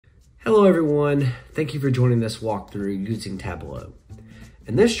Hello everyone, thank you for joining this walkthrough using Tableau.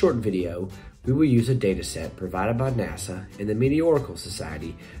 In this short video, we will use a dataset provided by NASA and the Meteorological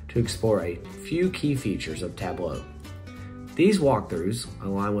Society to explore a few key features of Tableau. These walkthroughs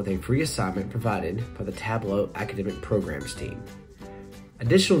align with a free assignment provided by the Tableau Academic Programs team.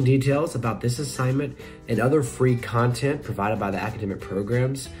 Additional details about this assignment and other free content provided by the academic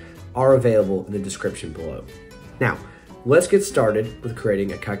programs are available in the description below. Now, let's get started with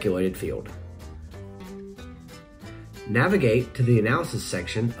creating a calculated field. Navigate to the Analysis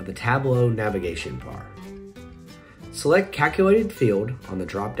section of the Tableau navigation bar. Select Calculated Field on the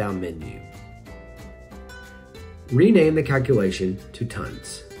drop-down menu. Rename the calculation to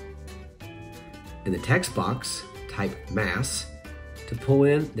tons. In the text box, type mass to pull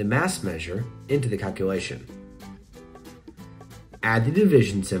in the mass measure into the calculation. Add the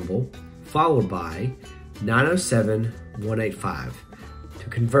division symbol followed by 907,185 to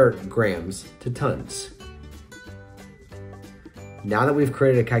convert grams to tons. Now that we've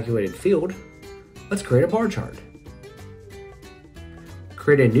created a calculated field, let's create a bar chart.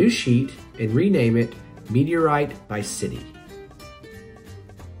 Create a new sheet and rename it Meteorite by City.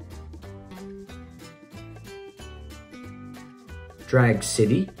 Drag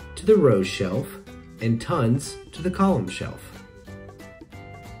city to the rows shelf and tons to the column shelf.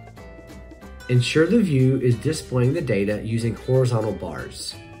 Ensure the view is displaying the data using horizontal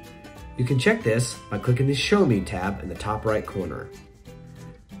bars. You can check this by clicking the Show Me tab in the top right corner.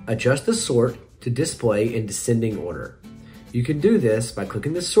 Adjust the sort to display in descending order. You can do this by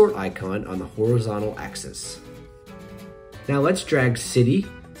clicking the sort icon on the horizontal axis. Now let's drag City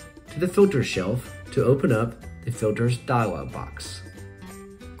to the Filter shelf to open up the Filters dialog box.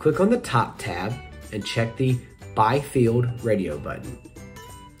 Click on the top tab and check the By Field radio button.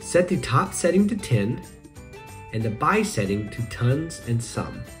 Set the top setting to 10 and the by setting to tons and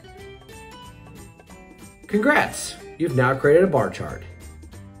sum. Congrats! You've now created a bar chart.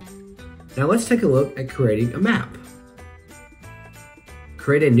 Now let's take a look at creating a map.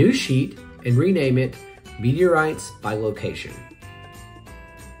 Create a new sheet and rename it Meteorites by Location.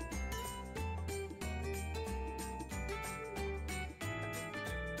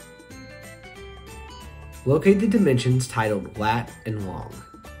 Locate the dimensions titled lat and long.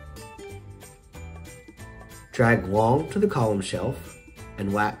 Drag long to the column shelf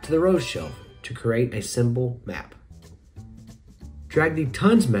and lat to the row shelf to create a simple map. Drag the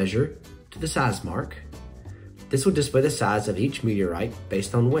tons measure to the size mark. This will display the size of each meteorite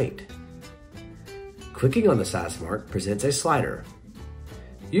based on weight. Clicking on the size mark presents a slider.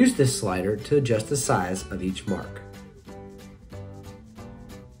 Use this slider to adjust the size of each mark.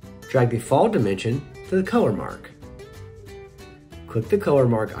 Drag the fall dimension to the color mark. Click the color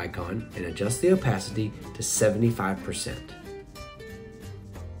mark icon and adjust the opacity to 75%.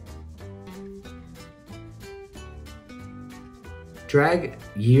 Drag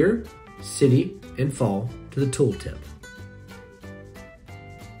year, city, and fall to the tooltip.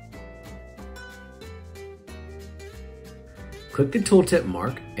 Click the tooltip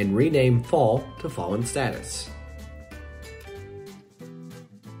mark and rename fall to fallen status.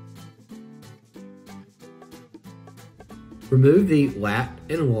 Remove the lat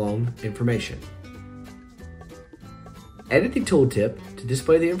and long information. Edit the tooltip to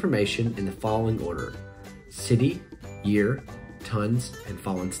display the information in the following order: city, year, tons, and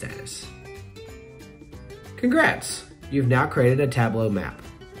fallen status. Congrats! You've now created a Tableau map.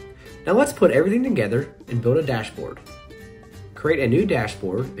 Now let's put everything together and build a dashboard. Create a new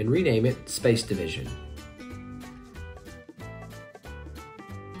dashboard and rename it Space Division.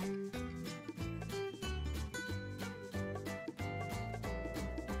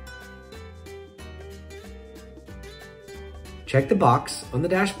 Check the box on the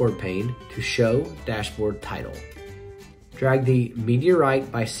dashboard pane to show dashboard title. Drag the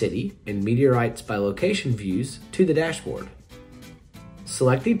Meteorite by City and Meteorites by Location views to the dashboard.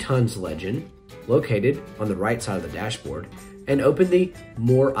 Select the tons legend located on the right side of the dashboard and open the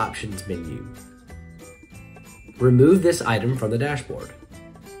More Options menu. Remove this item from the dashboard.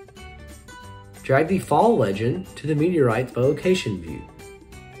 Drag the fall legend to the Meteorites by Location view.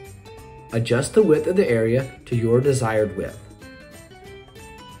 Adjust the width of the area to your desired width.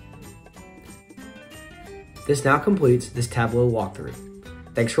 This now completes this Tableau walkthrough.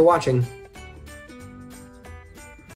 Thanks for watching.